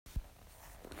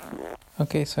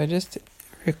Okay, so I just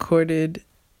recorded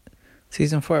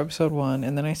season 4, episode 1,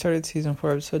 and then I started season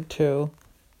 4, episode 2,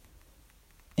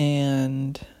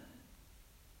 and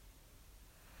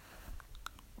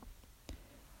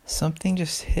something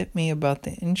just hit me about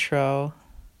the intro.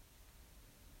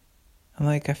 I'm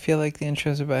like, I feel like the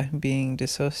intro is about him being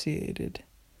dissociated.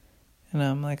 And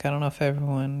I'm like, I don't know if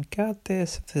everyone got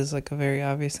this, if this is like a very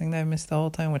obvious thing that I missed the whole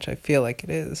time, which I feel like it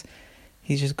is.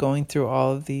 He's just going through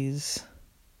all of these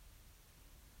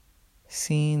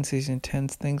scenes, these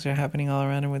intense things are happening all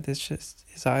around him with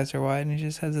his eyes are wide and he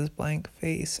just has this blank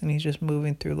face and he's just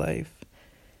moving through life,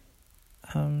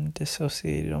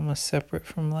 dissociated, almost separate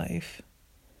from life,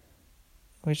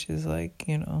 which is like,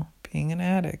 being an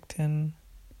addict and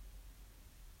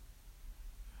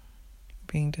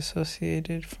being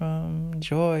dissociated from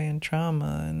joy and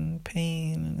trauma and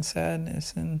pain and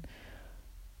sadness and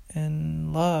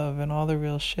love and all the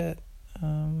real shit.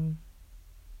 I'm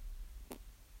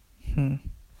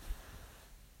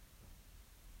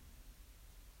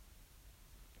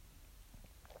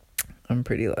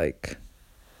pretty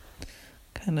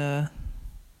kind of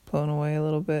blown away a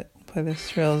little bit by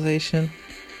this realization.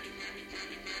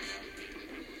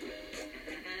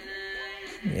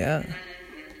 Yeah.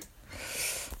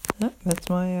 That's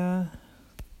my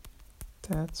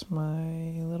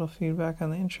little feedback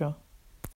on the intro.